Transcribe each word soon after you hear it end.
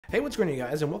Hey, what's going on, you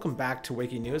guys, and welcome back to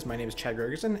Waking News. My name is Chad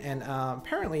Gregerson, and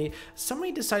apparently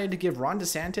somebody decided to give Ron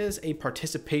DeSantis a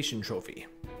participation trophy.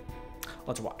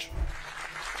 Let's watch.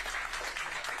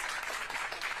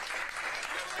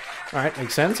 All right,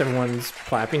 makes sense. Everyone's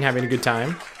clapping, having a good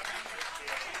time.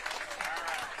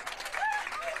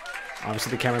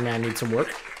 Obviously, the cameraman needs some work.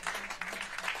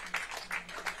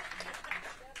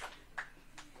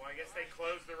 Well, I guess they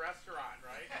closed the restaurant,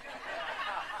 right?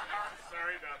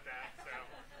 Sorry about that. So.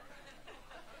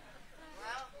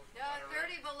 Well, no,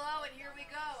 30 below, and here we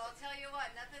go. I'll tell you what,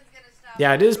 nothing's going to stop.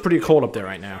 Yeah, it is pretty cold up there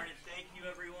right now. Thank you,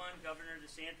 everyone. Governor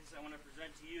DeSantis, I want to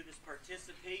present to you this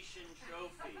participation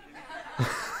trophy.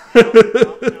 I'm not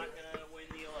going to win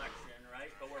the election,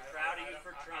 right? But we're proud of you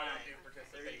for trying.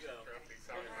 There you go.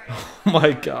 Oh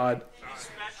my God. He's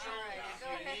special, he's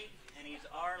unique, and he's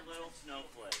our little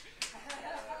snowflake.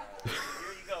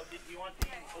 Here you go. Did you want the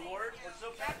award? We're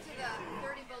so Back to the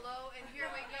 30 below, and here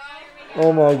we go.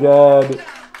 Oh my God.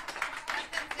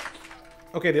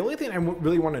 Okay, the only thing I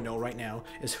really want to know right now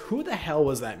is who the hell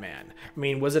was that man? I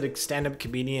mean, was it a stand-up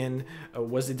comedian?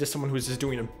 Was it just someone who was just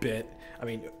doing a bit? I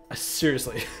mean,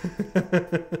 seriously.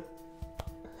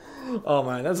 Oh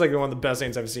man, that's like one of the best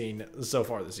things I've seen so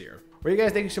far this year. Well, you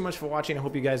guys, thank you so much for watching. I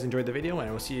hope you guys enjoyed the video, and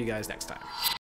I will see you guys next time.